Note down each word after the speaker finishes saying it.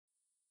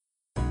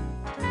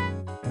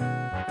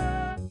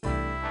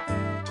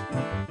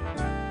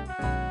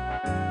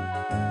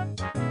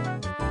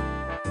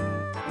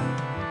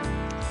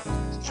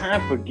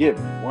and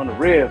forgiveness. One of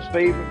Rev's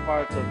favorite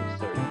parts of the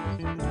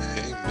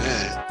service.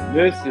 Amen.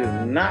 This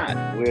is not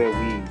where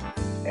we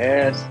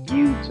ask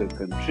you to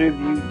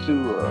contribute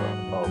to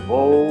a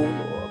bowl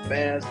or a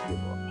basket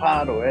or a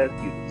pot, or ask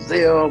you to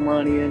sell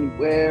money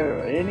anywhere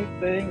or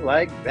anything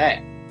like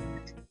that.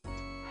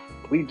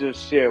 We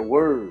just share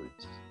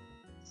words,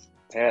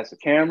 pass the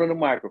camera and the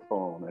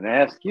microphone, and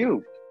ask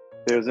you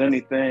if there's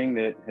anything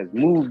that has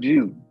moved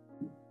you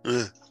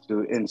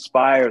to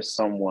inspire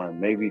someone,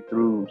 maybe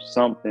through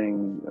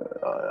something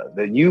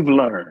that you've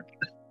learned,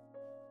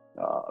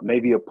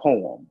 maybe a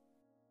poem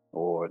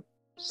or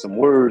some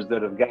words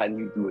that have gotten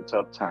you through a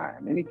tough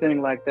time,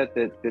 anything like that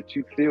that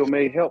you feel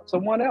may help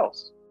someone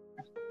else.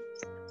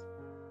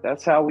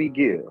 That's how we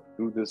give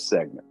through this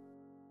segment.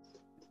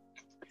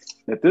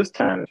 At this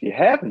time, if you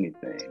have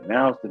anything,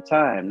 now's the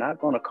time. Not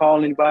going to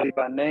call anybody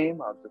by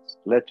name. I'll just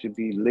let you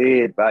be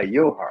led by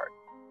your heart.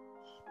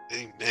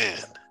 Amen.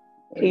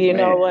 You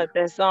know what?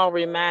 That song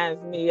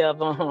reminds me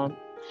of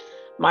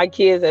my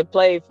kids that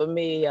played for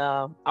me.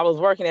 I was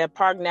working at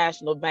Park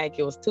National Bank.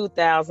 It was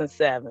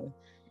 2007.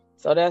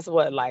 So that's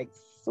what, like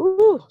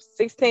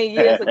 16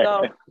 years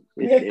ago.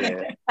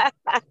 Yeah.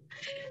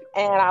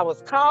 And I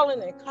was calling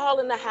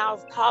the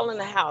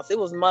house. It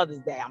was Mother's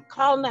Day. I'm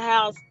calling the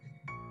house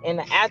in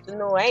the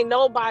afternoon. Ain't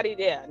nobody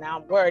there. Now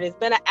I'm worried. It's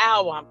been an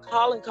hour. I'm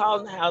calling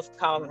the house.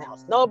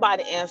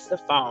 Nobody answered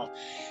the phone.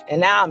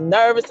 And now I'm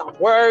nervous. I'm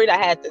worried. I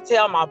had to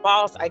tell my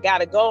boss I got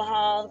to go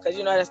home because,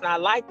 you know, that's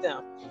not like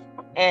them.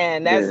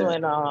 And that's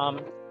when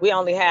we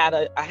only had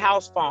a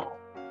house phone.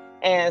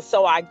 And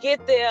so I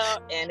get there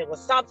and it was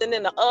something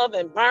in the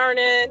oven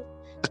burning.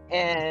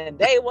 And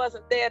they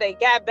wasn't there. They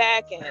got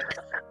back and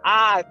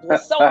I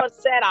was so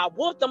upset. I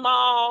whooped them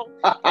all.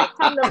 And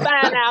come to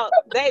find out,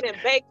 they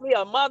didn't bake me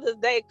a Mother's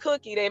Day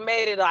cookie. They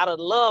made it out of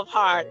love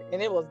heart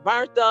and it was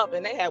burnt up.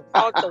 And they had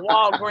walked to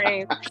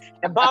Walgreens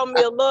and bought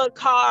me a little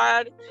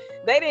card.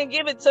 They didn't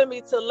give it to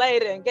me till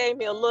later and gave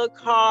me a little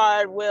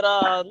card with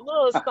a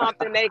little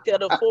something they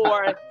could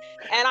afford.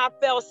 And I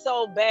felt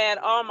so bad.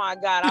 Oh my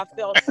God, I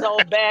felt so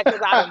bad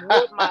because I done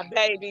whooped my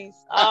babies.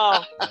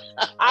 Oh,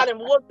 I done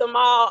whooped them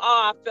all.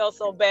 Oh, I felt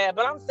so bad.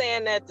 But I'm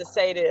saying that to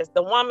say this.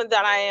 The woman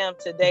that I am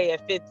today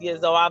at 50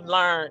 years old, I've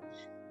learned,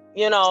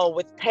 you know,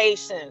 with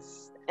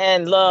patience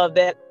and love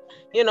that,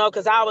 you know,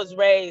 because I was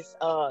raised,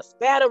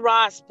 spare the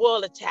rod,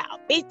 spoil the child.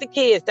 Beat the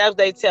kids. That's what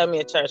they tell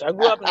me in church. I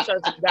grew up in the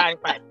church of God in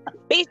Christ.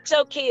 Beat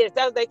your kids.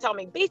 That's what they told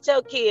me. Beat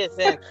your kids.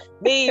 And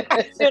me,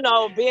 you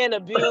know, being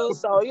abused.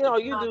 So, you know,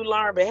 you do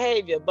learn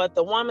behavior. But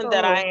the woman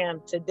that I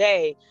am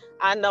today,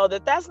 I know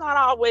that that's not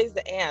always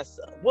the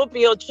answer. Whooping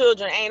your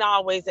children ain't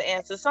always the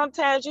answer.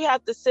 Sometimes you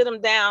have to sit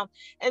them down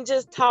and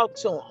just talk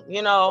to them,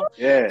 you know.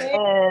 Yeah.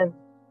 And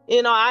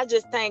you know, I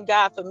just thank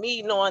God for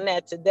me knowing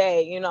that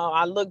today. You know,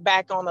 I look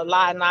back on a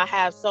lot and I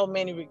have so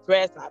many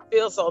regrets. And I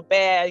feel so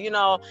bad, you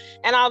know,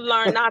 and I've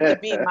learned not to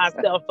beat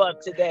myself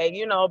up today,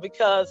 you know,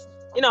 because,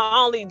 you know, I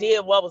only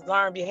did what was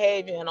learned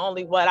behavior and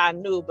only what I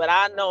knew. But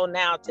I know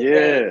now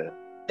today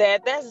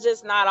that that's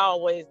just not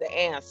always the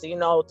answer, you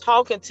know,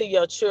 talking to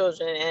your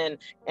children and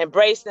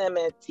embracing them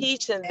and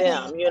teaching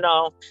them, you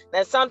know,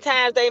 that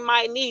sometimes they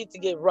might need to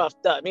get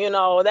roughed up, you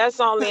know, that's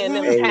only in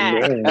them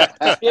times,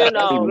 you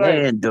know,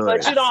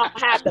 but you don't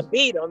have to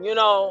beat them, you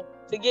know,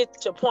 to get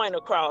your point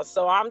across.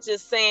 So I'm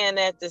just saying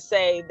that to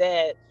say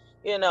that,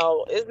 you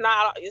know,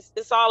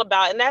 it's all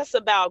about, and that's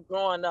about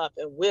growing up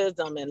and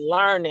wisdom and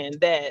learning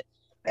that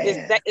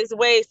it's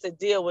ways to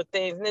deal with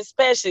things, and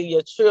especially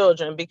your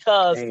children,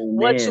 because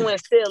what you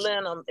instill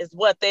in them is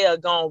what they are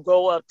going to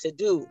grow up to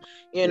do,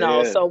 you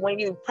know. So when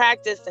you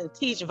practice and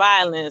teach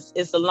violence,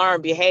 it's a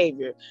learned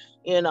behavior,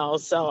 you know.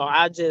 So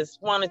I just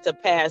wanted to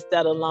pass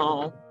that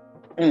along.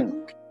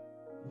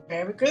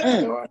 Very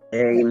good.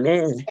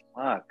 Amen.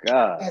 My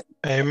God.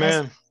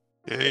 Amen.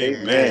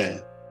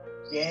 Amen.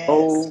 Yes.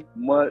 So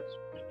much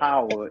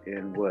power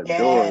in what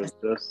Doris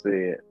just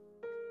said.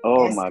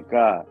 Oh my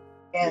God.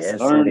 Yes.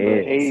 Learn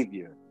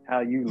behavior.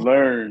 How you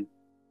learn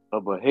a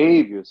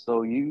behavior.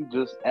 So you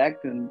just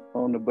acting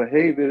on the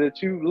behavior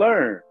that you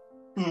learned.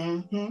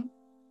 Mm-hmm.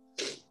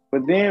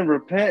 But then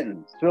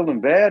repentance, feeling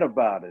bad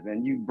about it,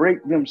 and you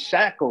break them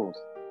shackles.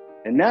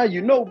 And now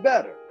you know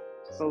better.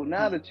 So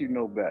now that you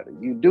know better,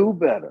 you do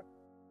better.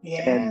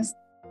 Yes. And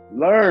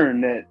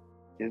learn that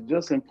it's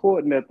just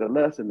important that the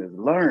lesson is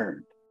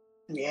learned.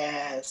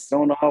 Yes.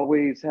 Don't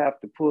always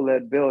have to pull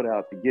that belt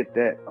out to get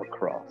that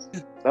across.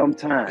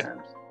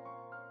 Sometimes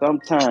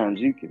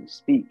you can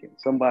speak and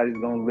somebody's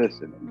going to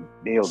listen and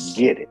they'll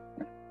get it.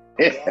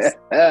 Yes.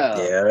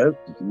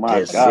 My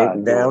just God,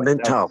 sitting down Doris,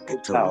 and talking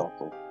so to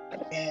powerful.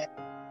 Yeah.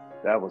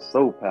 That was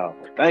so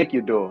powerful. Thank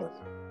you, Doris.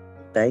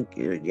 Thank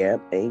you. Yep.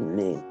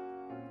 Amen.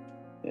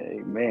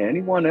 Amen.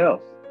 Anyone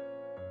else?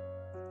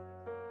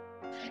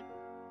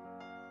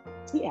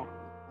 Yeah.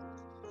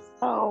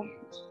 So,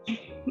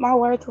 my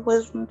word to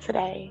wisdom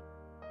today.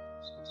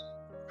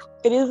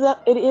 It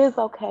is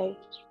okay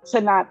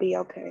to not be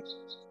okay.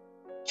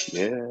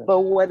 Yeah.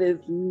 But what is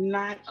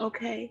not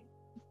okay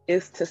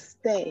is to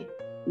stay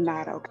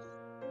not okay.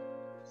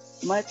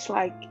 Much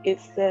like it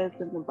says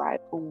in the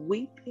Bible,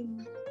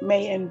 weeping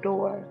may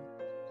endure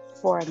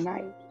for a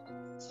night,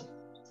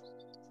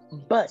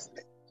 but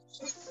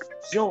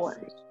joy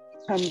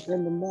comes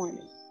in the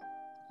morning.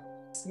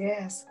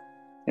 Yes.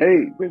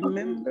 Hey.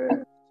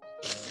 Remember,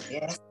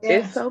 Yes.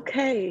 it's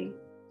okay,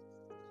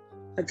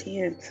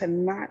 again, to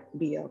not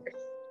be okay.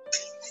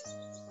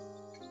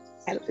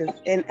 That is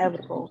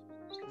inevitable.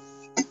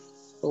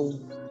 So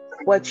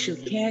what you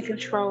can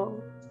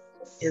control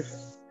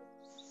is,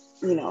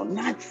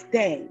 not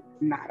staying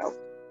not okay.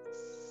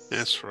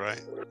 That's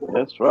right.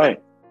 That's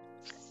right.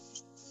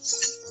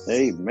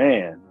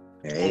 Amen.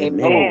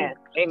 Amen.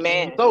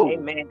 Amen. So,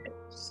 Amen.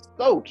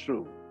 so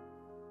true.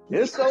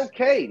 It's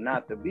okay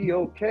not to be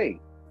okay,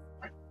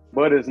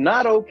 but it's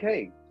not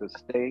okay to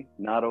stay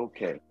not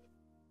okay.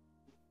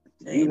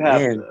 You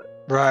have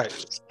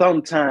to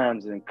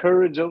sometimes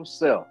encourage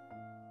yourself.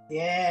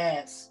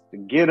 Yes. To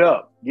get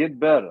up, get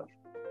better,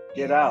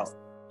 get out,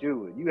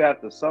 do it. You have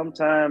to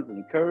sometimes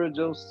encourage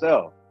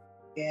yourself.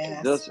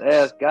 Yes. Just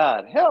ask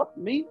God, help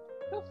me.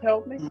 Just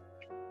help me.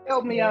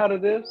 Help me out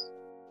of this.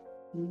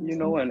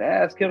 And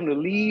ask him to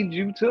lead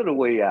you to the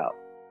way out.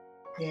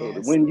 So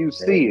that when you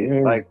see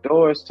it, like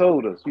Doris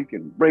told us, you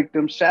can break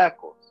them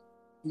shackles.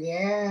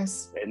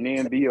 Yes. And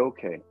then be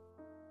okay.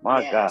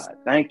 My God.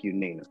 Thank you,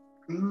 Nina.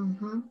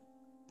 Mm-hmm.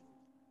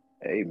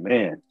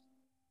 Amen.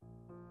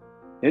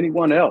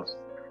 Anyone else?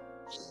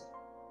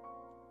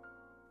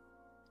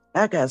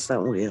 I got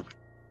something, Will.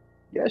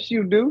 Yes,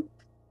 you do.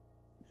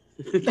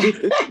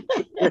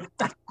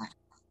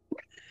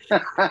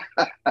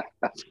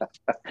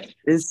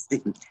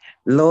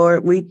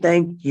 Lord, we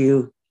thank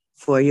you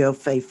for your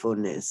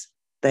faithfulness.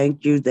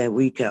 Thank you that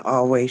we can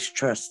always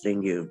trust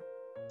in you.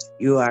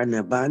 You are an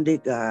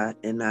abundant God,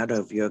 and out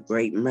of your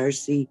great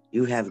mercy,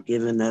 you have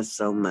given us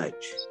so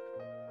much.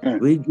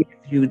 We give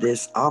you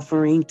this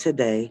offering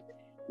today.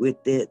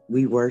 With it,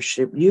 we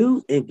worship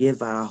you and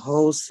give our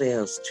whole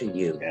selves to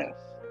you. Yes,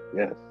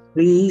 yes.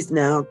 Please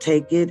now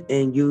take it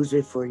and use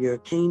it for your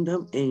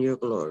kingdom and your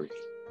glory.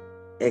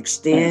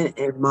 Extend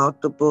and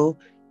multiple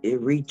it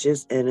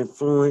reaches and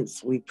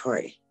influence, we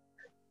pray.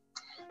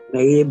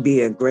 May it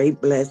be a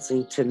great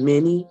blessing to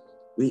many.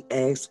 We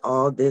ask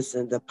all this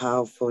in the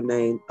powerful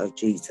name of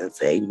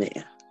Jesus. Amen.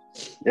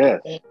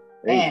 Yes. Amen.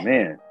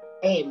 Amen.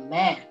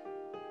 Amen.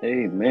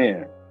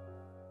 Amen.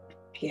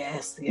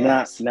 Yes,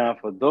 yes. Now,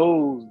 for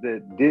those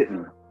that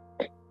didn't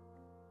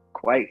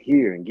quite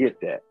hear and get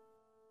that,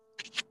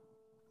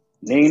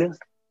 Nina,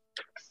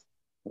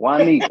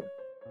 Juanita,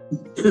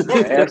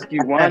 I ask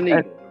you,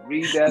 Juanita,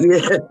 read that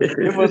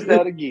again. Give us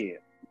that again.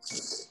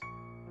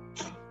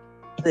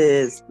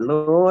 Says,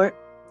 Lord,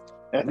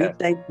 we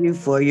thank you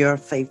for your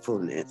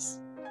faithfulness.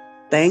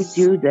 Thank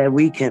you that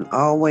we can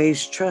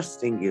always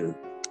trust in you.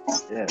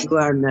 Yes. You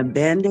are an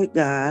abundant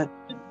God,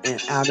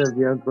 and out of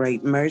your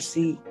great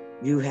mercy,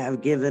 you have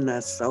given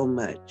us so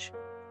much.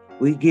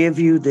 We give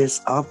you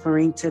this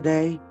offering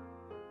today.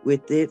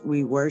 With it,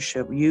 we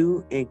worship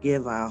you and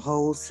give our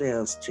whole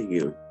selves to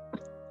you.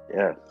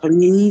 Yes.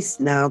 Please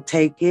now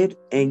take it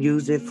and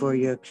use it for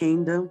your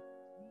kingdom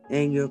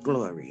and your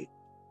glory.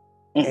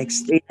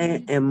 Extend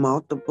and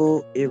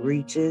multiple it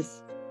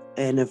reaches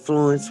and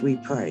influence, we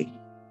pray.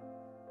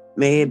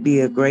 May it be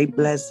a great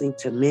blessing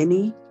to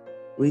many.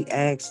 We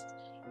ask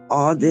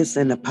all this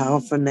in the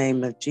powerful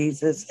name of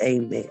Jesus.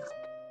 Amen.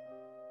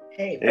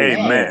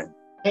 Amen.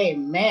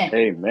 Amen.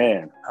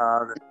 Amen.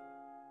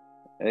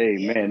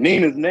 Amen.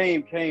 Nina's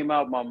name came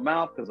out my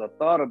mouth because I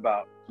thought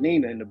about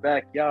Nina in the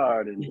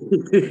backyard, and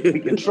we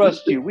can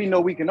trust you. We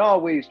know we can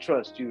always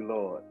trust you,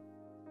 Lord.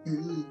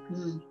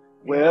 Mm-hmm.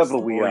 Wherever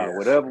we are,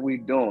 whatever we're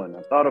doing.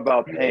 I thought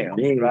about Pam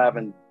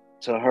driving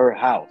to her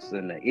house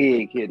and the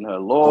egg hitting her.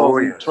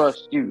 Lord, we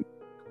trust you.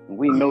 And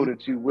we know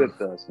that you're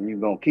with us and you're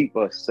going to keep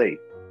us safe.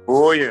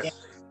 Oh, yes.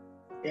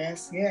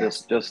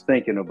 Yes. Just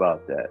thinking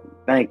about that.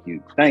 Thank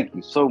you. Thank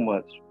you so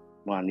much,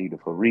 Juanita,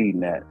 for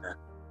reading that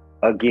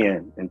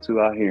again into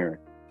our hearing.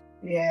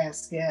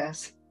 Yes.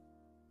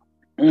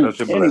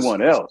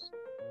 Anyone else?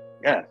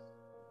 Yes.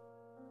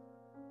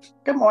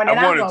 Good morning.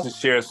 I wanted to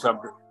share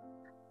something.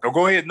 Oh,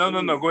 go ahead. No.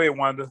 Go ahead,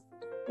 Wanda.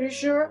 You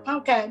sure?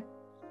 Okay.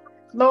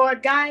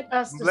 Lord, guide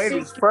us to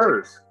ladies seek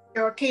first.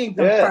 Your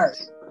kingdom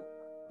first.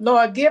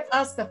 Lord, give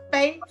us the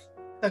faith,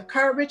 the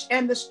courage,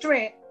 and the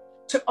strength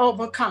to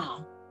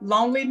overcome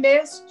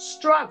loneliness,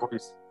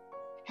 struggles.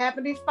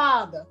 Heavenly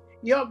Father,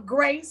 your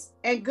grace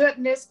and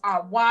goodness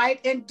are wide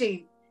and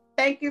deep.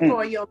 Thank you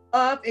for your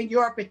love and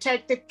your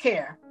protective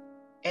care.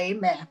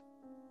 Amen.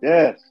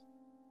 Yes.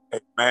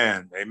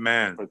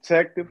 Amen.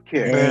 Protective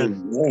care.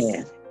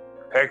 Amen.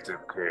 Protective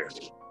care.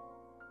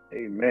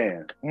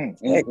 Amen.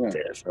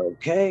 Protective,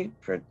 okay?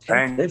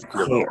 Protective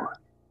care. Lord.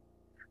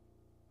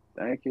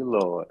 Thank you,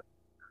 Lord.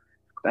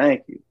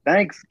 Thank you.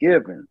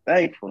 Thanksgiving,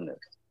 thankfulness.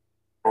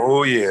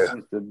 Oh, yeah.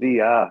 Seems to be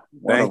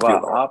one of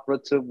our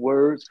operative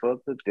words for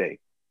today.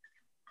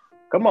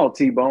 Come on,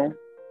 T-Bone.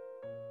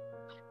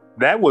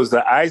 That was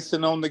the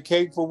icing on the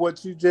cake for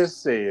what you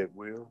just said,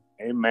 Will.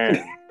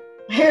 Amen.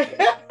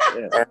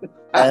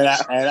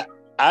 and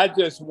I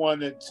just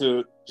wanted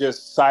to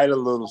just cite a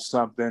little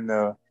something.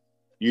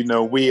 You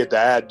know, we at the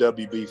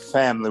IWB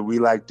family, we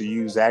like to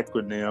use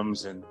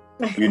acronyms, and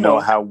you know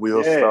how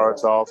Will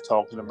starts off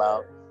talking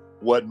about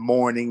what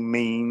mourning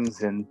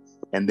means, and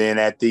then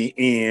at the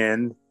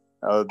end,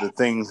 the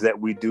things that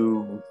we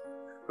do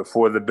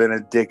before the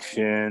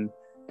benediction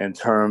in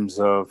terms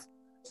of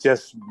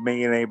just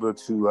being able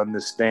to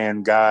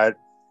understand God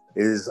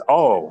is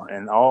all,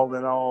 and all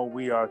in all,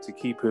 we are to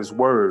keep his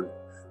word.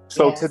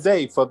 So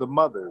today for the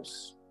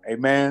mothers,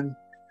 amen.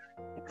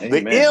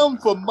 The M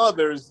for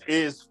mothers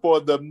is for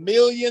the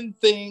million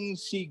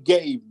things she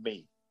gave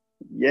me.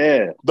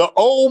 Yeah. The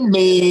O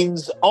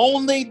means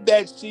only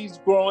that she's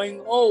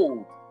growing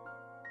old.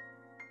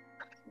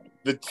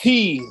 The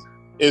T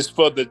is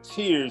for the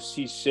tears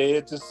she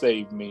shed to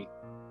save me.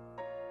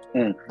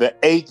 The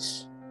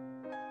H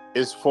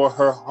is for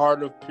her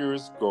heart of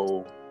purest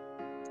gold.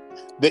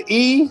 The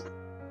E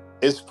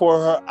is for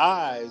her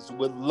eyes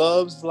with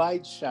love's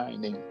light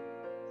shining.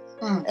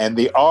 And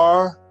the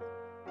R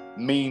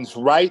means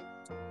right,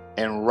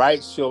 and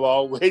right shall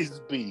always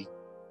be.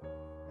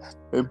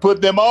 And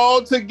put them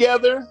all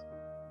together,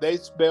 they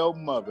spell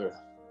mother.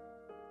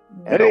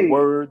 And a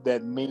word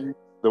that means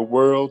the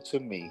world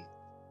to me.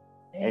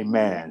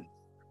 Amen.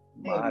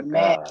 My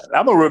God.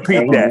 I'm going to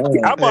repeat that.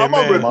 I'm going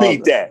to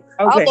repeat that.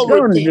 Okay, I'm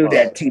go on and do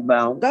that,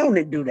 T-Bone. Go on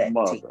and do that,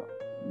 T.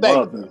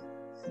 Thank you.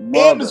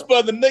 M is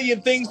for the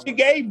million things she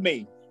gave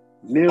me.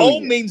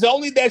 O means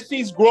only that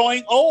she's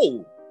growing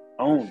old.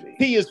 Only.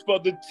 T is for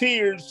the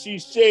tears she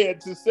shed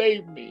to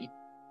save me.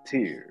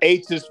 Tears.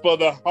 H is for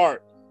the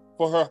heart,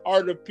 for her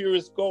heart of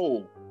purest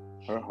gold.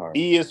 Her heart.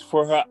 E is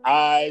for her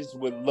eyes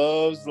with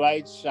love's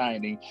light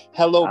shining.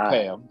 Hello,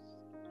 Pam.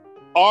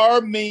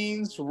 R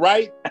means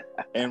right,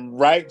 and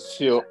right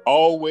shall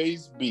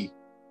always be.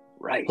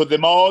 Right. Put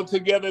them all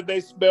together, they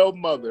spell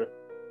mother.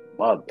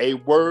 Mother. A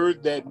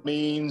word that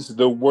means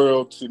the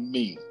world to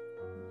me.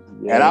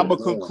 And I'm going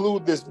to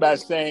conclude this by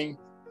saying,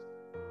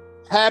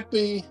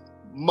 Happy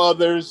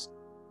Mother's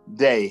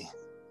Day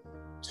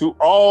to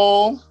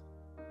all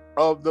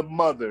of the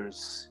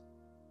mothers.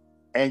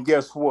 And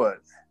guess what?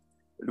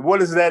 What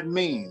does that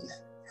mean?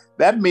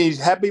 That means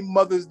Happy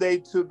Mother's Day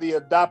to the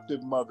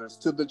adoptive mothers,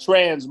 to the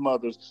trans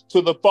mothers,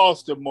 to the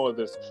foster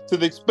mothers, to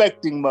the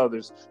expecting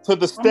mothers, to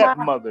the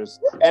stepmothers,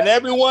 and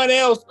everyone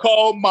else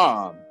called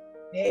mom.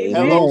 Amen.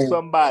 Hello,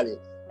 somebody.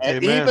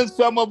 And Amen. even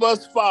some of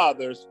us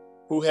fathers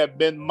who have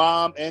been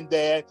mom and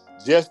dad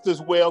just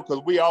as well, because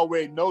we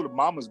already know that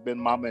mama's been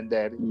mom and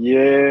daddy.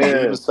 Yeah.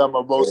 Even some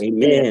of us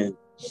men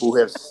who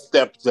have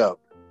stepped up.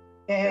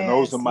 And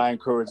those are my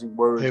encouraging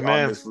words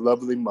on this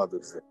lovely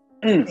Mother's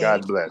Day.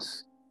 God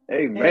bless.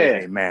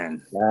 Amen.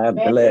 Amen. God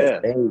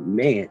bless.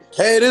 Amen.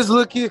 Hey, this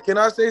little kid, can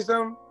I say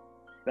something?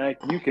 Thank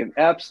you. You can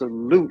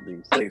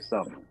absolutely say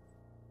something.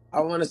 I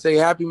want to say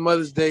happy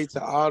Mother's Day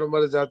to all the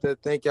mothers out there.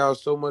 Thank y'all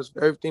so much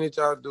for everything that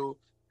y'all do.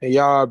 And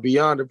y'all are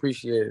beyond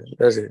appreciated.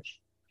 That's it.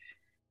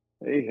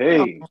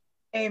 Hey.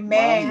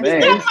 Amen.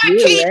 Thank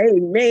you.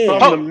 Amen.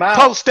 From the mouth,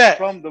 Post that.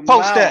 From the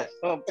Post mouth that.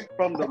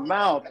 From the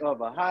mouth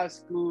of a high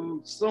school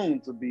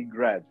soon-to-be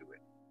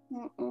graduate.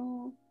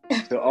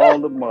 To all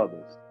the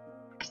mothers.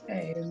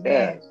 Amen.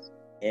 Yes.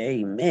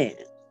 Amen.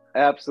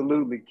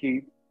 Absolutely,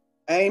 Keyth.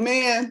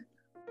 Amen.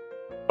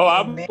 Oh,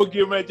 I'm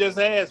getting ready to just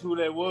ask who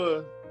that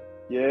was.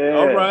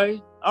 Yeah.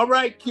 All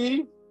right,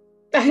 Keyth.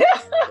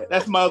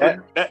 That's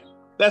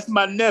that's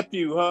my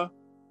nephew, huh?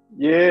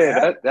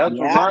 Yeah, that's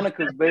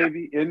Veronica's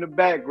baby in the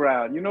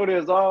background. You know,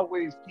 there's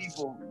always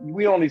people,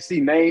 we only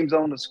see names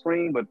on the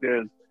screen, but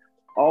there's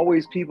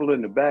always people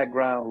in the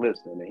background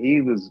listening. And he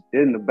was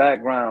in the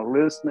background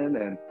listening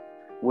and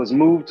was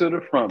moved to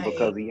the front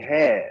because he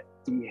had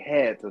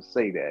to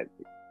say that.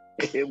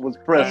 It was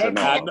pressing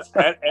on.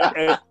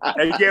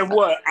 And guess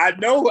what? I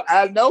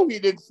know he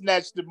didn't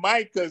snatch the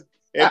mic, because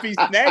if he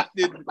snatched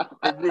it,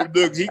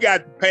 look, he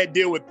got to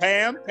deal with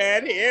Pam,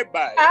 Patty,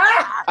 everybody.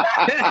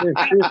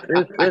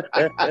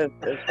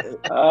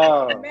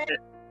 Oh,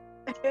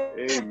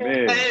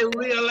 amen. Hey,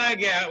 Will, I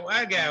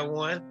got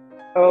one.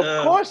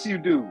 Of course you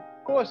do.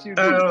 Of course you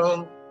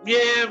do.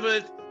 Yeah,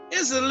 but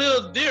it's a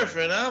little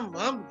different. I'm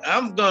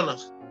gonna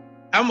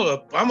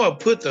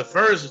put the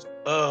first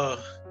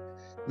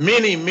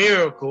mini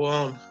miracle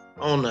on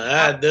the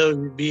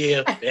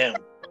IWBF family.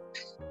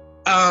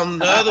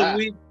 The other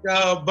week,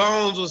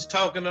 Bones was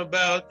talking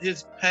about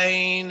his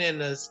pain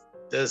and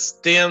the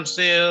stem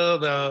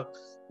cell,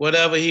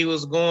 whatever he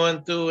was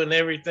going through and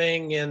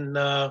everything, and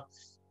the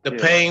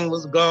pain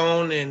was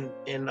gone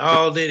and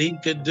all that he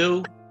could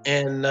do.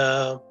 And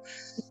y'all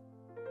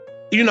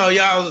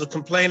was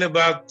complaining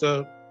about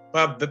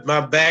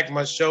my back,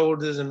 my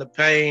shoulders, and the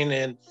pain,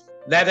 and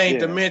that ain't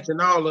to mention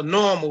all the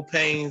normal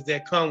pains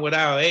that come with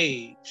our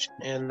age.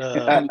 And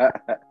I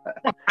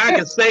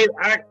can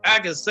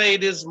say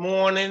this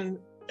morning,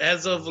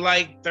 as of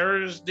like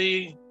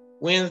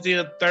Wednesday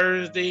or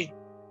Thursday,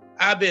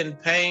 I've been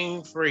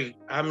pain free.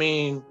 I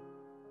mean,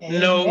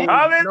 no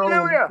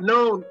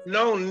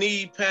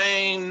knee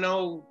pain,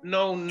 no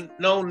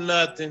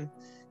nothing.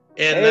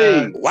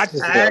 And watch I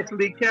yourself.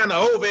 actually kind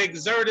of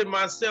overexerted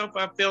myself.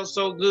 I felt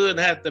so good and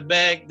had to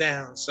back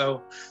down.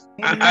 So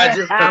I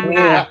just,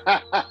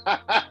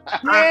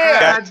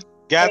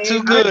 got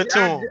too good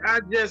to him. I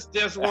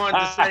just wanted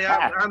to say,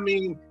 I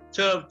mean,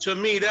 to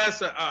me,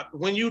 that's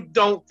when you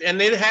don't, and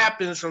it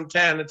happens from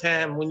time to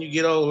time when you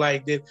get old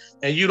like this,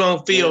 and you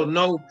don't feel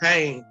no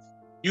pain.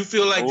 You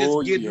feel like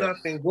just getting up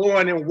and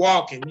going and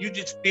walking. You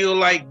just feel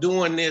like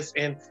doing this,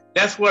 and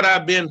that's what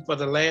I've been for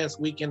the last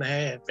week and a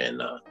half.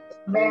 And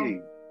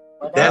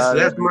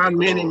that's my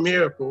mini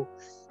miracle.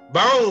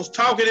 Bones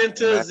talking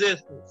into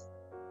existence.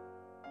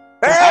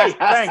 Hey,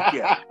 thank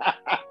you.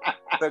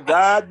 To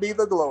God be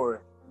the glory.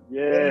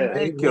 Yeah.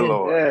 Thank you,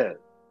 Lord.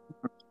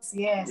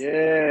 Yes.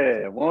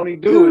 Yeah. Won't he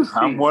do it?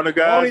 I'm one of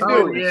God's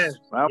yes.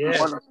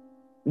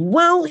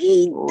 Won't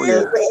he do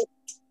it?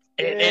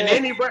 And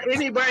anybody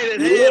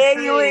that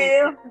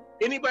had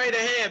anybody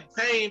that had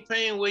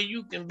pain where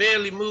you can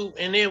barely move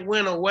and it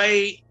went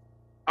away,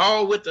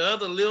 all with the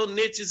other little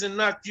niches and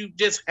knocks you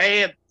just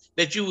had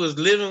that you was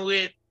living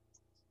with,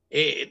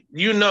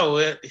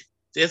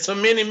 it's a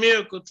mini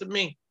miracle to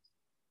me.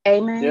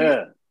 Amen.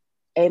 Yeah.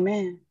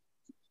 Amen.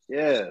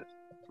 Yeah.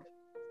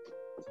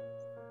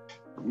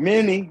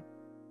 Many,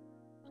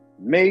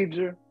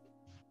 major,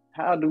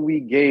 how do we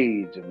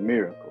gauge a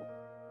miracle?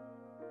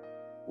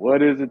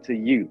 What is it to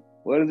you?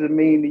 What does it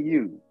mean to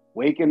you?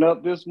 Waking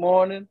up this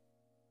morning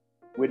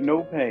with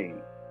no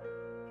pain.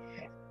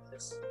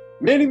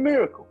 Many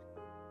miracle.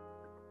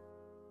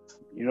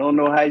 You don't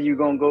know how you're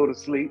going to go to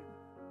sleep,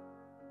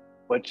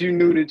 but you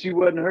knew that you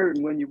wasn't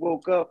hurting when you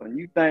woke up, and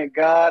you thank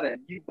God,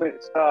 and you went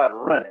and started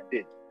running, did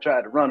you?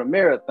 Tried to run a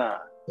marathon.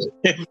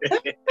 Hey,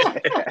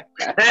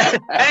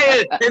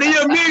 and he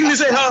immediately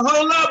said,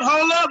 hold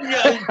up,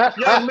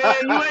 young man,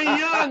 you ain't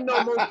young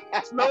no more.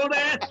 Slow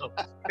down.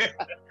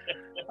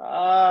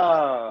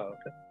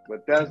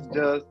 But that's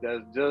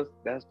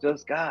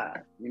just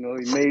God. You know,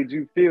 he made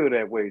you feel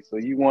that way. So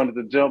you wanted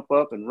to jump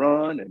up and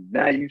run, and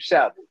now you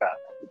shout about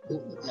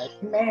it.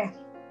 Amen.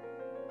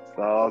 It's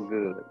all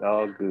good.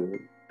 All good.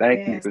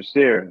 Thank you for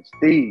sharing.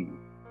 Steve.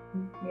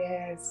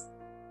 Yes.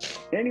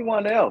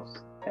 Anyone else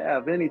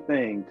have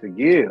anything to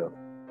give?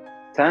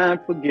 Time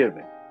for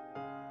giving.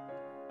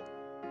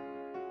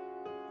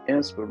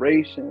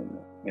 Inspiration,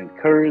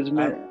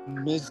 encouragement.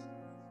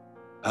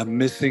 I'm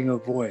missing a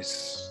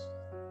voice.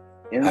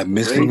 I'm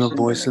missing a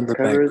voice in the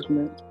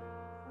background.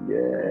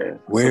 Yeah.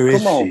 Where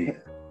is she?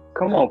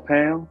 Come on,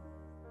 Pam.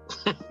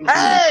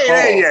 Hey,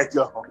 there you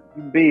go.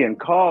 You being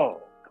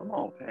called. Come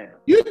on, Pam.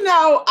 You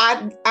know,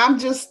 I'm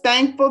just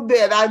thankful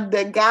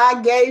that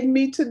God gave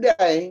me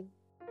today.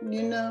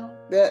 You know,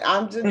 that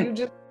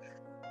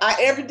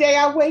every day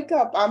I wake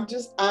up, I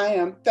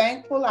am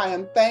thankful. I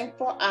am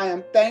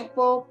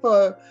thankful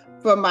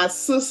for my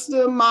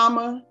sister,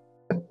 Mama.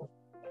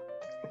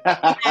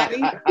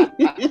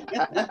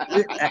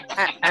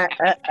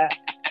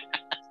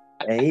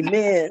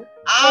 Amen.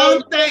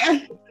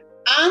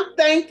 I'm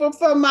thankful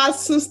for my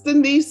sister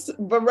niece,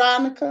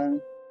 Veronica.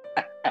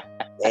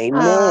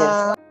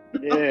 Amen.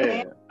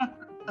 Yeah.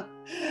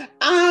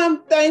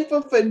 I'm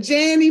thankful for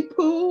Jenny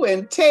Pooh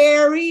and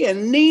Terry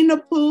and Nina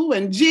Pooh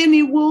and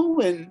Jenny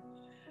Woo and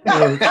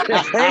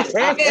Brianna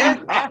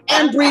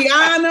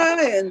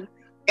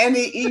and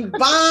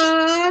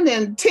Yvonne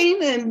and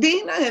Tina and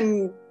Dina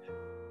and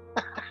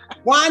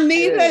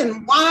Juanita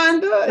and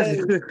Wanda.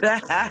 And,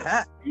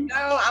 you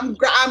know,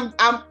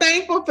 I'm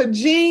thankful for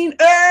Jean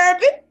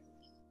Irving,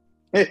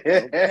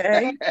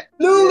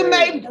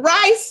 illuminate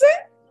Bryson,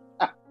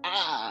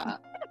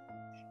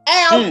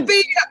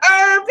 Althea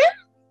Irving.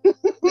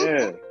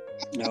 Yeah.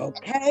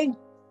 Okay.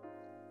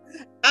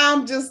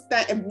 I'm just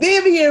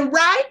Vivian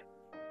Wright.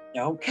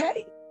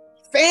 Okay.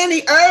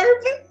 Fanny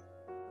Irving.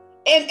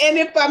 And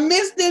if I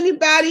missed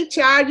anybody,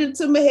 charge it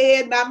to my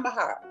head, not my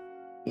heart.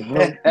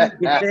 Amen.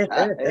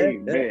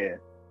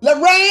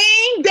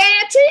 Lorraine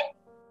Dante.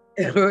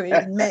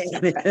 Amen.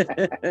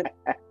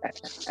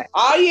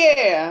 Oh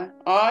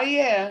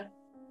yeah.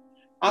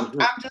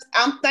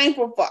 I'm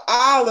thankful for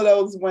all of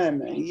those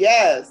women.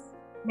 Yes.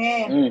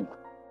 Man.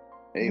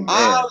 Amen.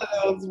 All of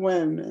those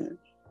women.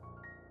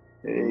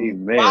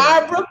 Amen.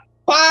 Barbara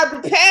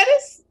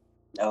Pettis.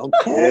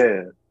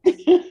 Okay.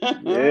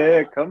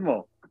 Yeah, come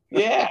on.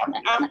 Yeah,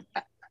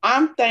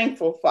 I'm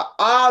thankful for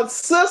all.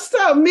 Sister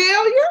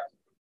Amelia.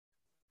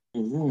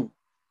 Mm-hmm.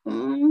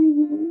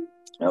 Mm-hmm.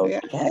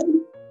 Okay.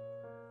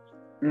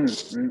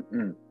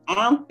 Yeah.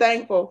 I'm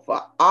thankful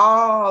for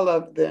all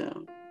of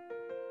them.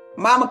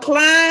 Mama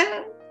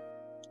Klein.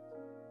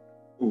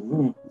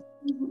 Mm-hmm.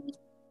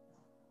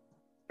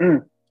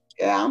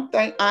 Yeah,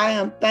 I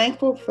am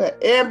thankful for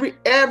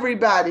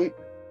everybody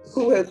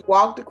who has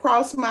walked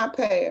across my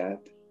path.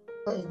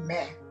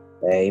 Amen.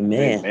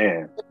 Amen.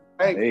 Amen.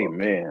 Thankful.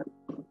 Amen.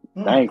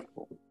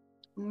 Thankful.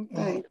 I'm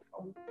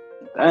thankful.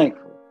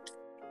 Thankful.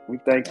 We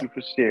thank you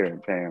for sharing,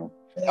 Pam.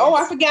 Yes. Oh,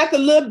 I forgot the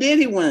little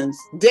bitty ones.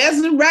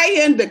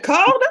 Desiree and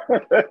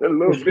Dakota.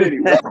 Little bitty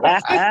one.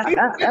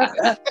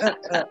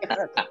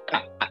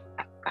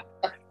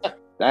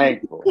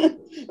 Thankful.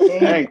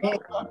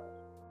 Thankful.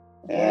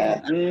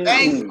 Yeah. Mm-hmm.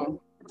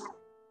 Thankful.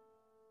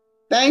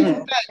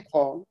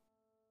 Thankful.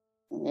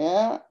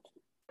 Yeah.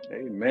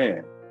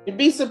 Amen. You'd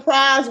be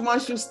surprised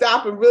once you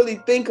stop and really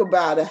think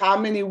about it, how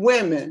many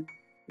women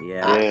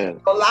are in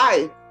your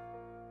life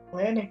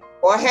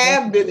or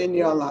have been in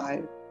your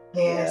life.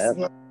 Yes.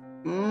 Yeah.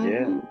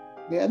 Mm-hmm.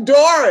 Yeah.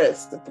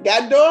 Doris. I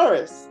forgot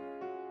Doris.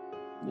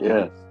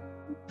 Yes.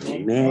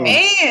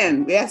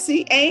 Anne. Yeah,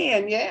 see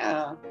Anne.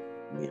 Yeah.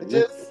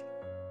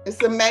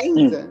 It's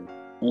amazing.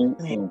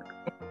 Mm-hmm.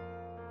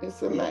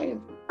 It's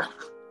amazing.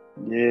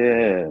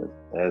 Yeah.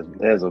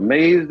 As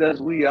amazed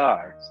as we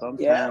are,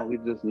 sometimes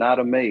we're just not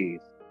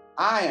amazed.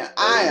 I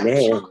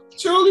am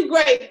truly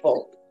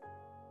grateful.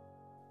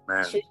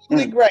 Man.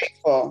 Truly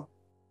grateful.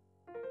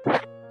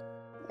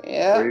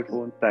 Yeah.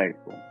 Grateful and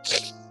thankful.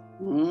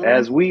 Mm-hmm.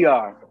 As we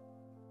are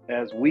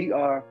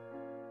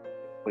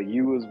for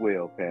you as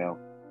well, Pam.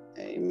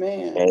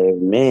 Amen.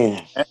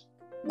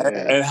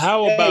 And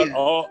how about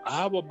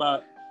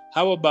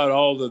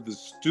all of the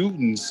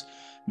students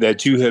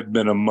that you have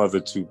been a mother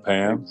to,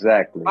 Pam?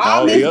 Exactly.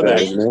 All the other.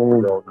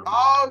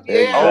 Oh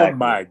yeah. Oh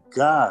my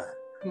God.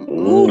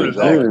 Ooh,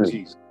 Lord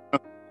Jesus.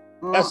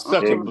 That's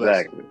such a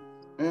blessing.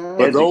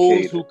 For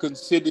those who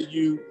consider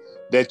you,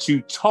 that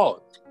you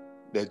taught,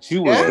 that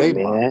you was their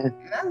mom.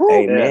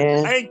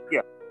 Amen. Thank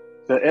you.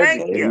 The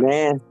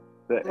educators,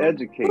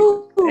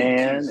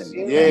 Ann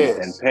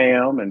and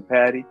Pam and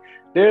Patty.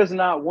 There's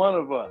not one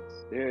of us.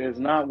 There is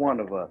not one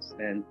of us.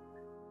 And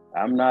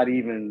I'm not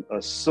even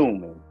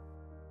assuming,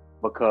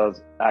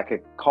 because I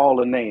could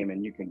call a name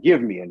and you can give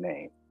me a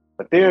name.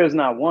 But there is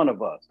not one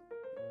of us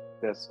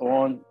that's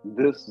on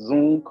this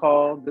Zoom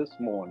call this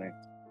morning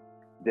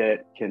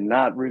that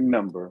cannot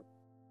remember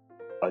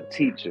a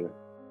teacher,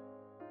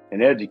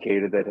 an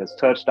educator that has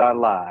touched our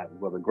lives,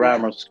 whether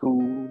grammar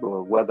school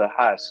or whether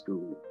high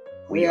school.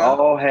 We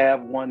all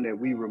have one that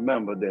we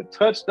remember that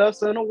touched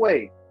us in a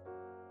way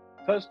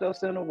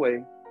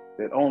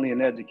that only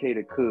an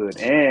educator could.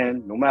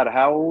 And no matter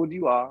how old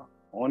you are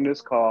on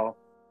this call,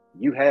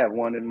 you have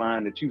one in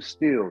mind that you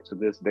still to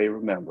this day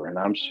remember, and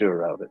I'm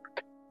sure of it.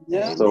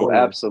 Yeah. So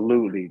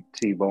absolutely,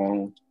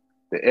 T-Bone,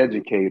 the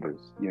educators,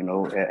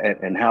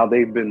 and how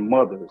they've been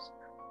mothers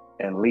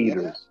and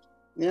leaders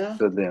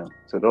to them,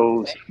 to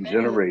those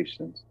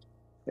generations.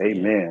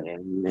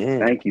 Amen.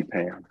 Thank you,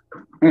 Pam.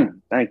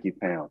 Thank you,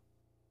 Pam.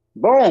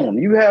 Bone,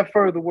 you have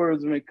further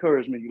words of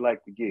encouragement you'd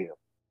like to give?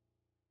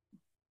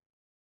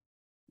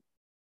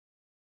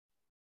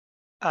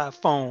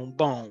 iPhone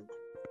Bone.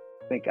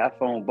 I think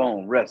iPhone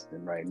Bone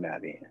resting right now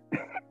then.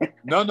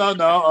 No.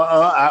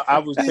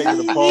 I was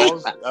taking a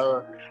pause.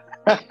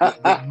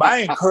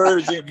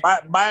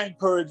 My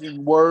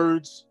encouraging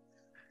words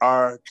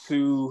are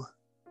to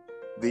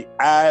the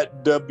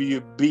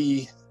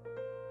IWB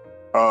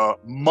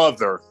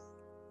mother.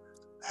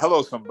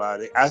 Hello,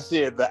 somebody. I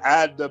said the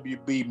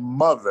IWB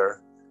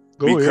mother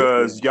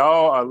because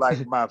y'all are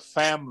like my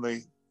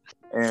family.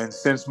 And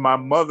since my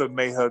mother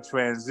made her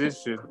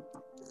transition,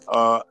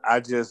 I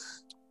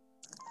just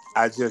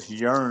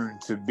yearn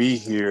to be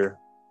here,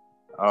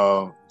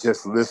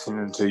 just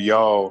listening to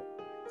y'all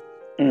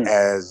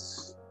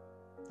as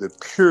the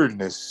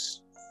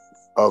pureness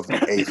of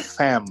a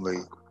family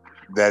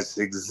that's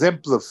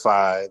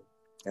exemplified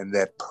and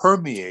that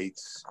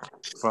permeates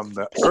from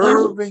the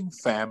Irving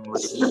family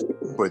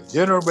for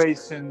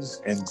generations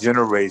and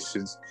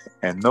generations,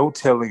 and no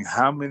telling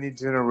how many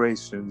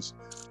generations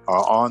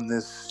are on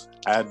this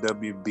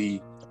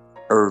IWB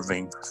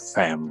Irving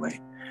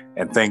family.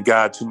 And thank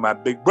God to my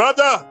big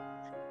brother,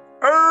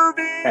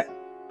 Irving.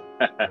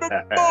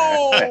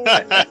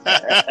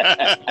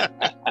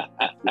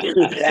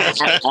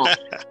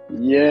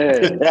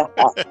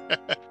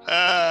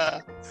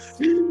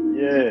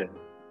 Yeah.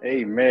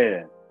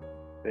 Amen.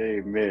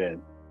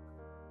 Amen.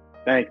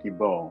 Thank you,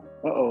 Bone.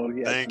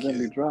 He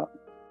accidentally dropped.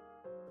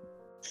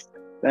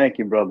 Thank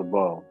you, Brother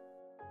Bone.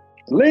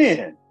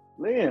 Lynn,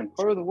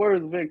 further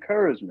words of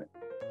encouragement.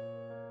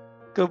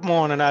 Good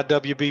morning,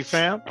 IWB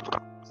fam.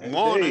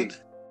 Morning.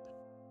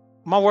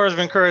 My words of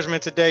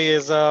encouragement today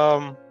is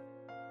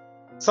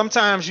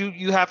sometimes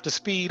you have to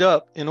speed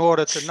up in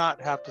order to not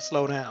have to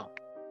slow down.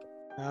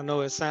 I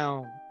know it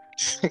sounds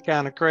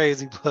kind of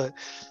crazy, but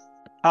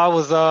I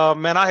was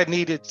I had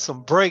needed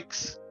some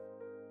brakes,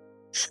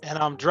 and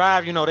I'm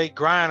driving, they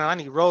grind, I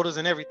need rotors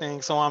and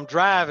everything. So I'm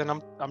driving,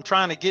 I'm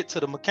trying to get to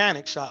the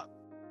mechanic shop,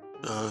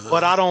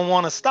 but I don't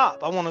want to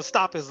stop. I want to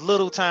stop as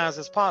little times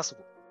as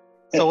possible.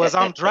 So as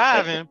I'm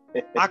driving,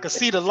 I could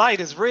see the light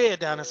is red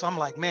down there. So I'm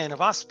like, man,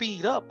 if I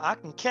speed up, I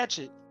can catch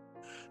it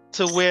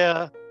to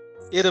where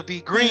it'll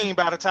be green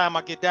by the time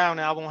I get down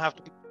there. I won't have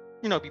to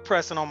be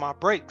pressing on my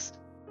brakes.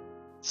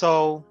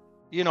 So,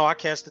 I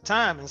catch the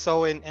time. And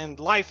so and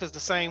life is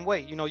the same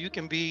way. You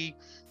can be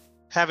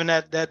having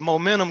that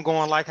momentum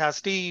going, like how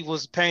Steve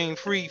was pain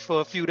free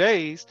for a few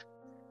days,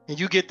 and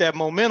you get that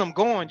momentum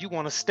going. You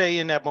want to stay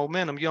in that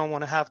momentum. You don't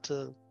want to have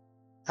to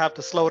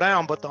slow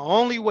down. But the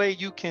only way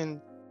you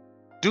can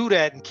do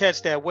that and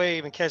catch that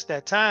wave and catch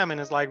that time,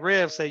 and it's like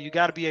Rev said, you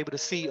got to be able to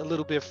see a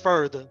little bit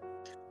further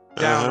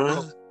down the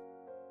road.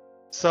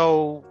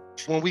 So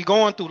when we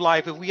going through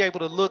life, if we able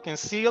to look and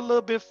see a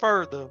little bit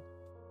further,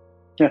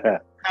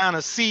 kind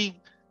of see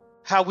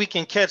how we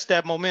can catch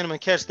that momentum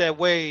and catch that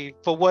wave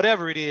for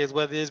whatever it is,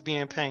 whether it's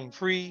being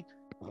pain-free,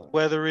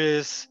 whether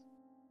it's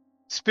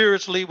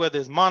spiritually, whether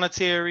it's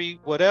monetary,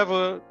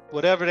 whatever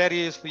that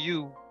is for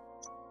you,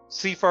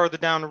 see further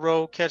down the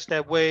road, catch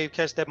that wave,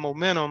 catch that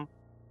momentum.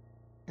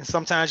 And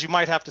sometimes you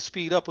might have to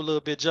speed up a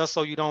little bit just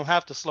so you don't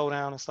have to slow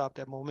down and stop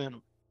that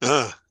momentum.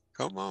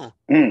 Come on.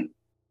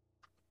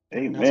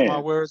 Amen. That's my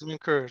words of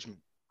encouragement.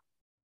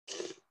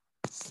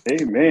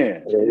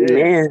 Amen.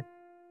 Amen.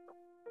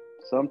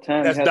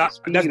 Sometimes you have to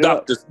speed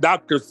up. That's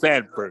Dr.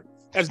 Sanford.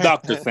 That's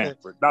Dr.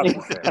 Sanford.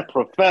 Dr. Sanford.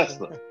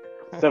 Professor.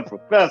 The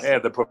professor. Yeah,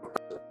 the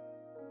professor.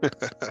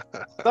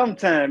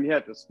 Sometimes you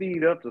have to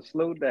speed up to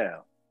slow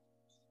down.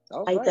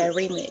 Like that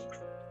remix.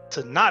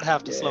 To not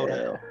have to slow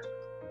down.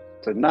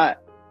 To not.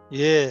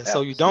 Yeah,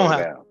 so you don't have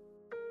to.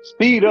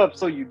 Speed up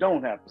so you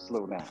don't have to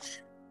slow down.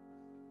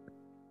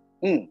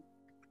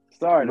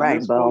 Sorry.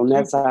 Right, Bone.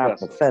 That's our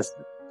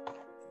professor.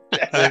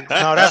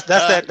 No, that's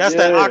that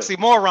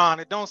oxymoron.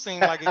 It don't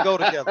seem like it go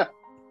together.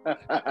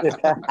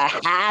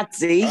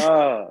 See?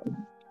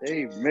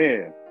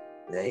 Amen.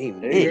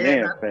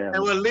 Amen,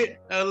 family.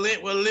 And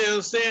what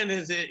Lil saying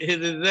is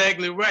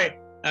exactly right.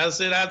 I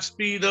said I'd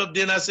speed up,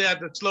 then I said I had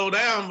to slow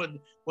down. But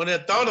when I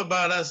thought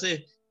about it, I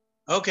said,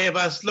 okay, if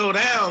I slow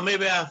down,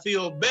 maybe I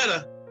feel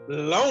better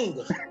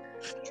longer.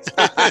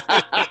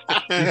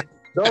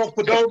 Don't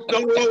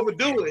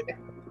overdo it.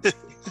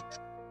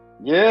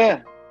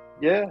 Yeah.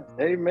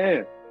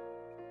 Amen.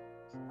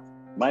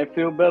 Might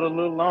feel better a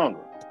little longer.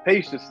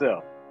 Pace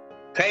yourself.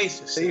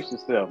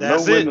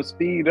 Know when to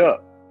speed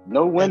up.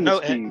 Know when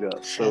to speed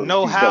up. And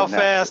know how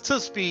fast to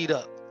speed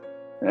up.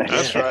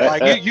 That's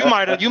right. Like you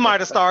might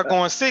have started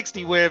going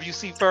 60, where if you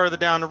see further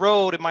down the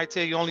road, it might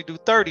tell you only do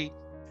 30,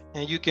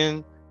 and you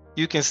can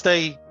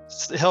stay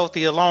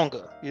healthier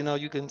longer.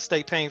 You can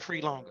stay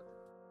pain-free longer.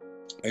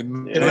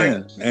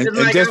 Amen.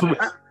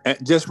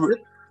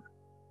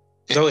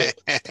 Go ahead.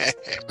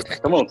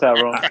 Come on,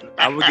 Tyrone.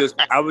 I was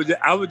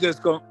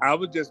just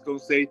gonna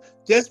say,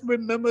 just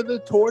remember the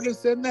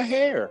tortoise and the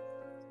hare.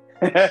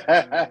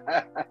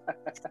 That's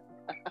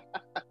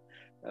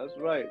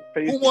right.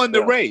 Who won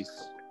the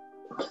race?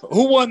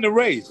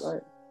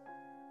 Right.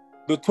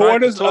 The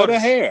tortoise or the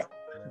hare?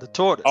 The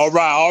tortoise. All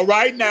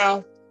right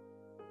now.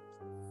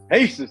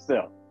 Pace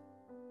yourself.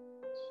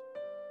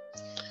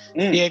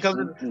 Yeah, because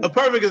a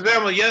perfect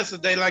example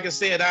yesterday, like I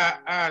said,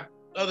 I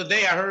other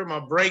day I heard my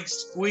brakes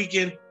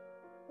squeaking,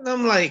 and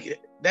I'm like,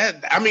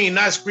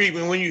 not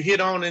screaming when you hit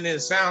on it and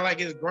it sounds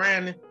like it's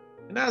grinding,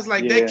 and I was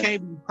like, that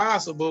can't be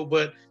possible.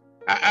 But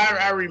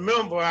I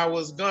remember I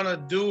was gonna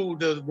do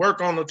the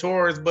work on the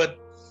Taurus, but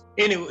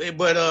anyway,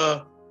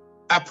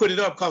 I put it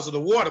up because of the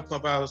water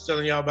pump I was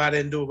telling y'all about. I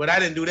didn't do it, but I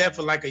didn't do that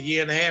for like a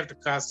year and a half. The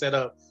car set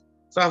up,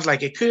 so I was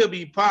like, it could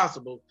be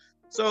possible.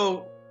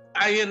 So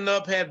I ended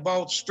up had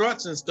bought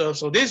struts and stuff.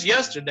 So this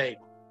yesterday,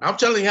 I'm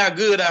telling you how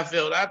good I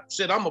felt. I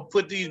said, I'm going to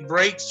put these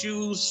brakes,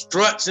 shoes,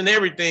 struts, and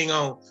everything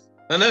on.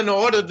 And then in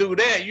order to do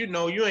that, you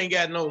ain't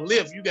got no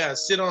lift. You got to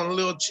sit on a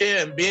little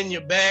chair and bend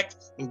your back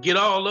and get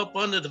all up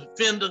under the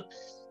fender.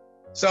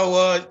 So,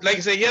 like I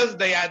said,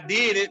 yesterday I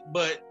did it,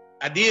 but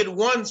I did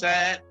one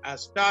side. I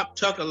stopped,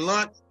 took a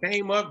lunch,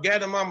 came up,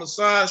 got in my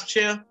massage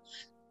chair,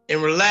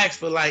 and relaxed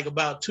for like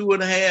about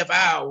 2.5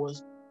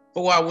 hours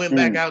before I went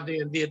back out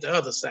there and did the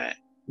other side.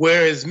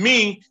 Whereas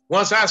me,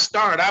 once I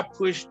start, I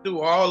push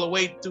through all the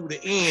way through the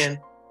end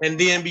and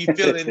then be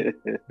feeling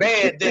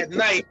bad that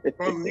night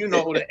from,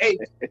 the ache,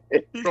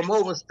 from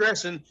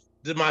overstressing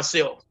to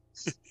myself.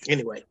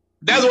 Anyway,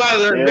 that's why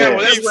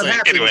that's what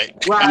happened. Anyway.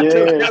 Why I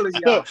kept telling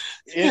y'all.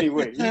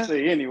 Anyway, you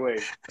say anyway.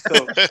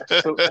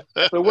 So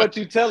what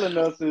you telling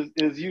us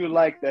is you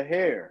like the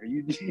hare.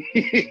 You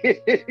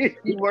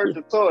weren't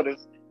the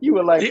tortoise. You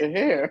were like the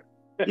hare.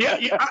 Yeah.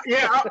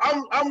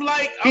 I'm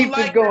like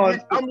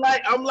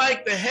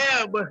the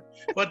hare,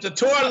 but the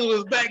tortoise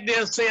was back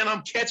there saying,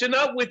 I'm catching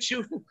up with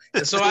you.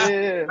 And so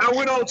I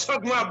went on,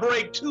 took my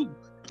break too.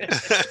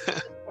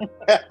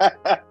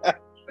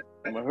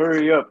 I'm gonna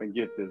hurry up and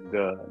get this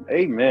done.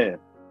 Amen.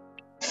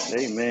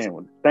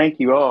 Well, thank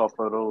you all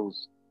for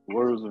those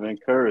words of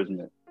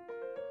encouragement.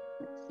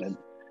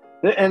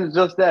 And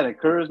just that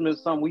encouragement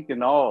is something we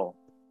can all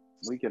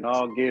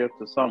give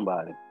to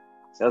somebody.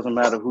 Doesn't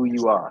matter who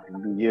you are. You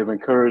can give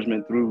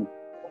encouragement through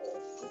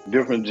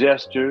different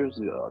gestures,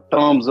 a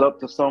thumbs up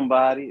to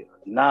somebody,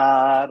 a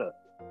nod, a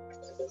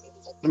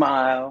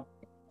smile.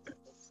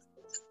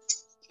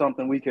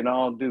 Something we can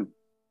all do.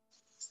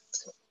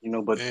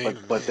 But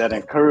that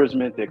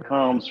encouragement that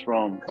comes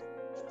from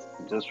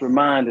just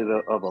reminded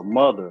of a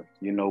mother,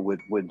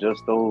 with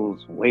just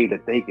those way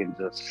that they can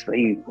just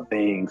say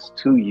things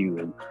to you,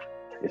 and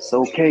it's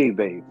okay,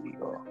 baby,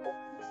 or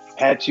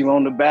pat you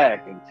on the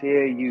back and tell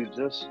you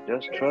just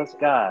trust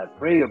God,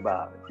 pray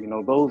about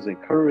it. Those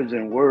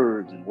encouraging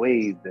words and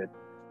ways that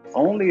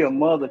only a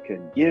mother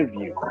can give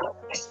you.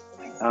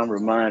 I'm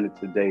reminded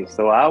today.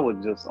 So I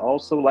would just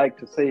also like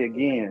to say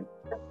again,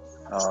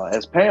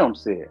 as Pam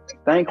said,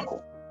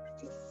 thankful.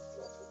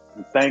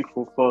 I'm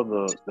thankful for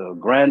the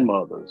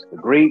grandmothers, the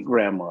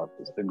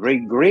great-grandmothers, the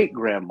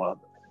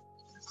great-great-grandmothers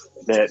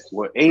that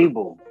were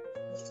able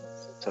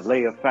to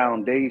lay a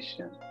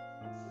foundation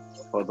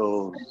for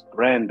those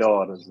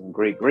granddaughters and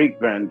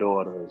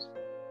great-great-granddaughters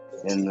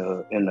in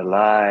the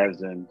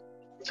lives, and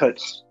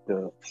touch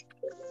the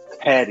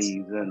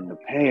Patties and the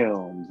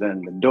Pams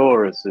and the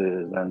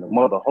Dorises and the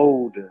Mother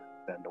Holders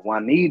and the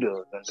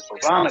Juanitas and the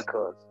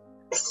Veronicas,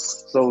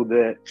 so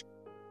that,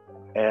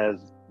 as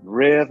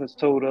Rev has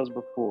told us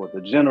before,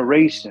 the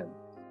generation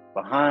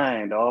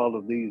behind all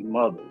of these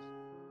mothers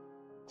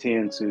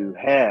tend to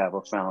have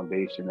a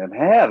foundation and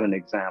have an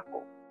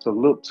example to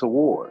look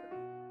toward.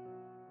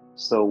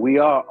 So we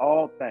are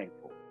all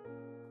thankful,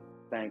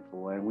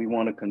 and we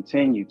want to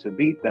continue to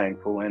be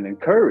thankful and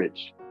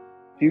encourage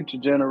future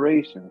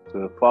generations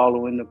to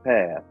follow in the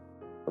path.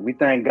 So we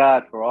thank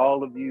God for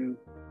all of you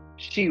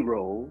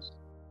sheroes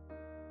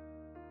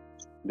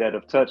that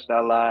have touched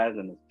our lives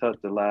and have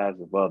touched the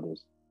lives of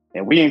others.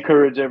 And we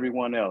encourage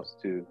everyone else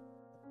to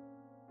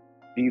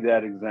be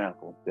that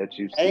example that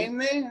you see.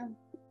 Amen.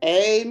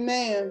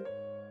 Amen.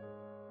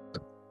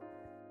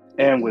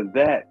 And with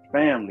that,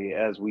 family,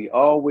 as we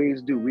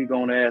always do, we're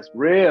going to ask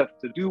Rev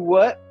to do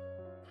what?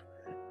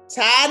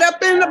 Tied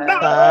up in the bow.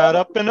 Tied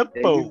up in a bow.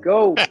 There you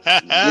go. Give it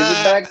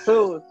back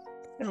to us.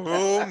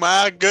 Oh,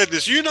 my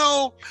goodness. You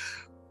know,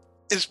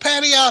 is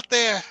Patty out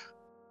there?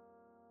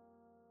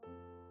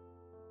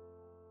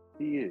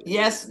 He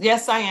is.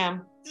 Yes, I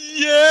am.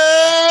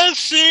 Yes,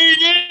 she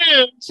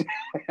is.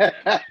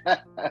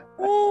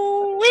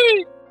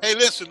 Ooh-wee. Hey,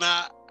 listen,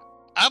 now,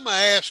 I'm going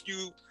to ask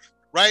you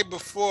right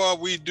before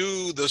we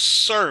do the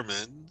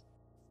sermon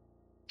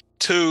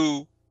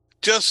to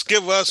just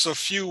give us a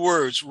few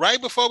words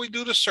right before we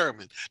do the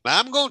sermon. Now,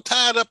 I'm going to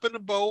tie it up in a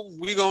bow.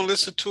 We're going to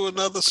listen to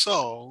another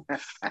song.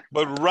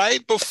 But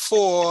right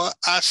before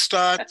I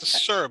start the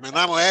sermon,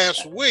 I'm going to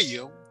ask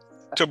William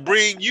to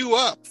bring you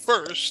up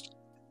first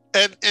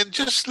and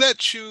just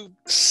let you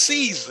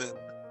season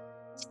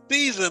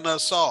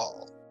us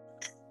all.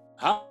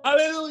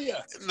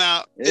 Hallelujah.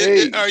 Now,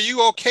 Hey. are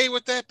you okay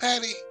with that,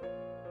 Patty?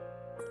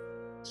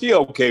 She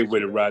okay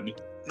with it, Rodney.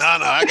 No,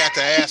 I got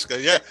to ask her.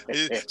 Yeah,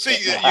 see,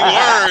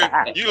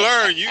 you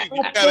learn. You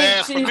got to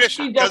ask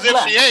permission, because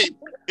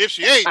if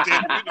she ain't,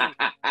 then you know.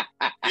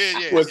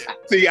 Yeah. Well,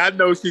 see, I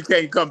know she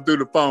can't come through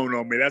the phone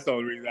on me. That's the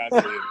only reason I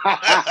said it.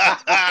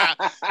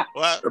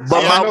 Well,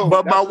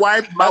 but my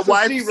wife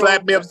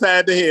slapped me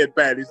upside the head,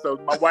 Patty. So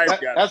my wife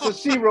got it. That's a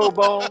shero,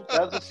 Bone.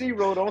 That's a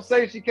shero. Don't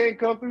say she can't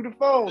come through the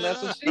phone.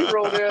 That's a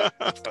shero there.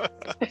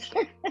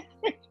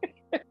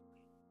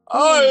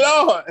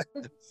 Oh, Lord.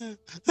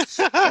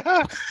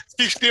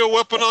 She's still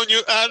whipping on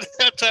you,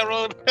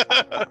 Tyrone.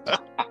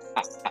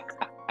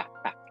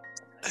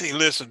 Hey,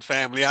 listen,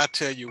 family, I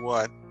tell you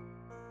what.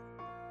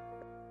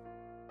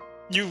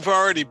 You've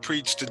already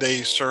preached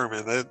today's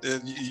sermon.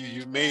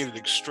 You made it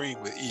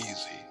extremely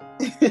easy.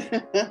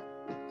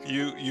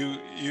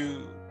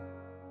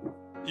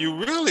 You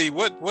really,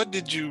 what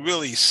did you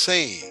really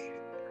say?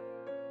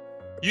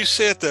 You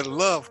said that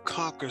love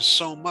conquers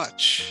so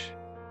much.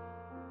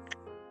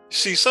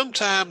 See,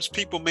 sometimes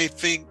people may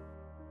think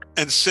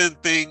and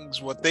send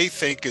things what they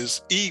think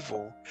is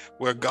evil,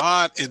 where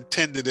God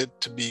intended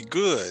it to be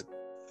good.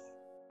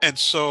 And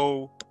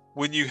so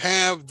when you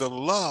have the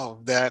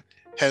love that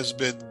has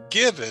been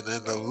given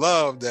and the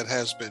love that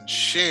has been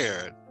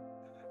shared,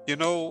 you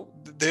know,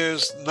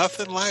 there's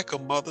nothing like a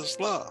mother's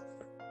love.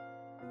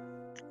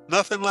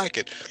 Nothing like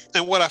it.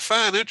 And what I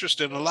find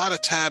interesting a lot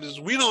of times is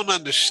we don't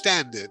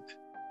understand it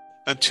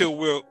until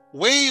we're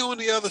way on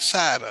the other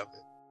side of it.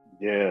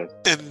 Yes.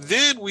 And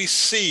then we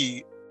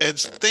see and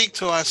think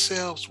to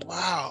ourselves,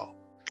 wow,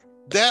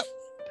 that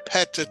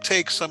had to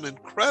take some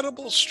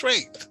incredible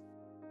strength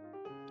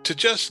to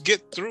just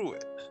get through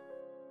it.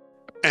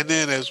 And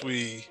then as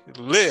we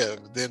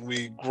live, then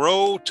we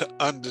grow to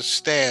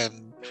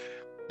understand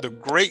the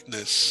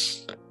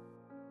greatness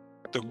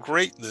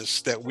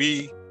that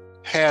we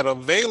had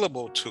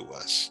available to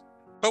us,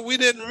 but we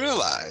didn't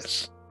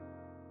realize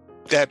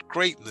that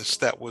greatness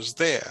that was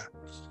there.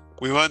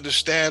 We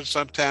understand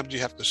sometimes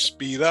you have to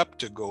speed up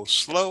to go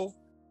slow,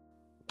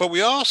 but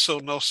we also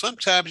know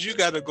sometimes you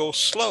got to go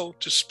slow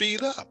to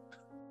speed up.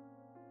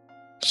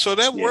 So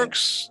that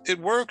works, it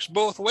works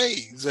both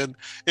ways. And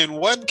in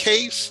one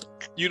case,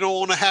 you don't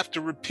want to have to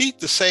repeat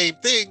the same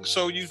thing,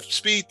 so you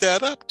speed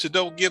that up to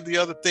don't give the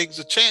other things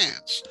a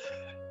chance.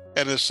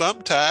 And then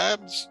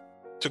sometimes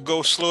to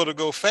go slow to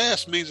go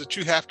fast means that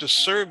you have to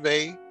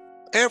survey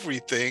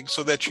everything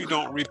so that you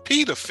don't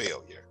repeat a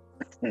failure.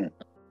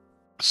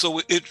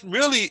 So it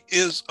really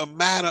is a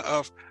matter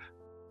of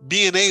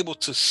being able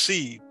to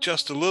see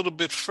just a little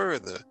bit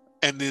further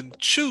and then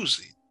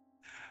choosing.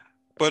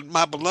 But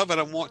my beloved,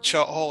 I want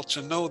y'all all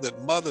to know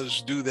that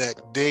mothers do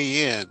that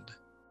day in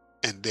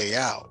and day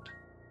out.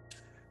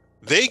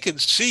 They can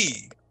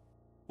see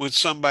when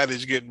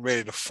somebody's getting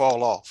ready to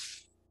fall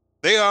off.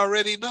 They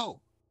already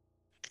know.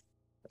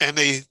 And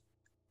they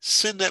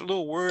send that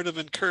little word of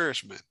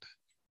encouragement.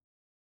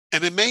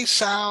 And it may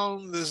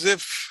sound as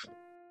if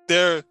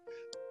they're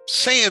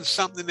saying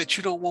something that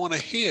you don't want to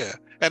hear.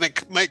 And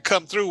it might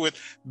come through with,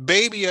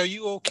 baby, are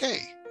you okay?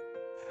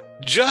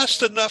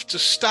 Just enough to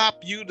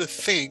stop you to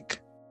think,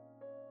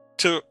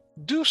 to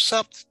do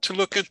something, to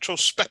look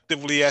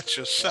introspectively at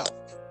yourself.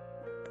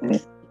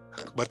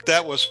 But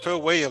that was her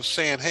way of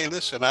saying, hey,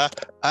 listen,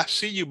 I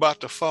see you about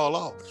to fall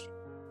off.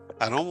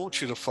 I don't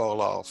want you to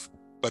fall off,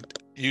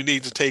 but you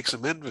need to take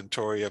some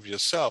inventory of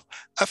yourself.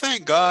 I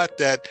thank God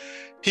that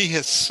he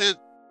has sent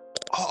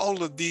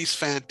all of these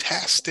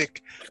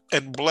fantastic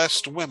and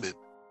blessed women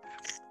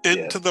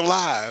into the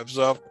lives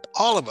of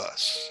all of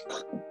us.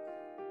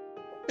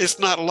 It's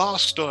not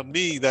lost on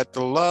me that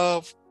the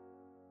love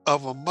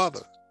of a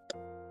mother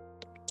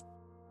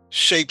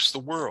shapes the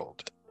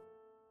world,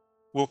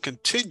 will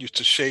continue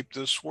to shape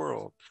this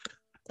world.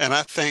 And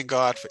I thank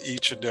God for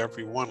each and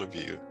every one of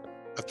you.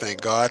 I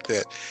thank God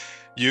that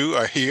you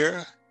are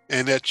here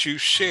and that you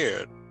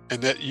shared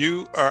and that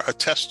you are a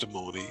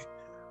testimony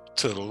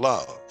to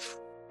love,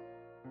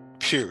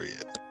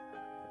 period.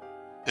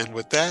 And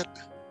with that,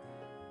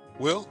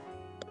 Will?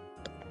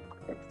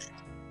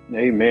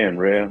 Amen,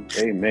 Rev.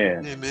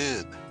 Amen.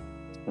 Amen.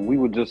 And we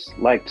would just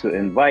like to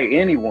invite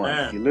anyone,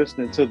 if you're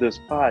listening to this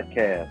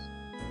podcast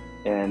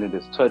and it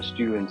has touched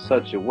you in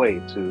such a way,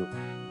 to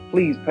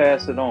please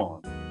pass it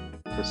on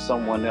to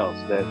someone else,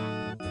 that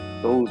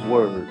those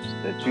words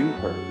that you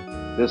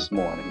heard this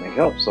morning may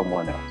help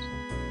someone else.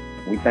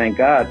 We thank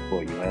God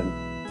for you,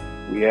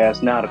 and we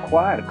ask now the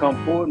choir to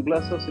come forward and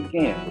bless us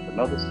again with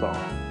another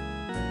song.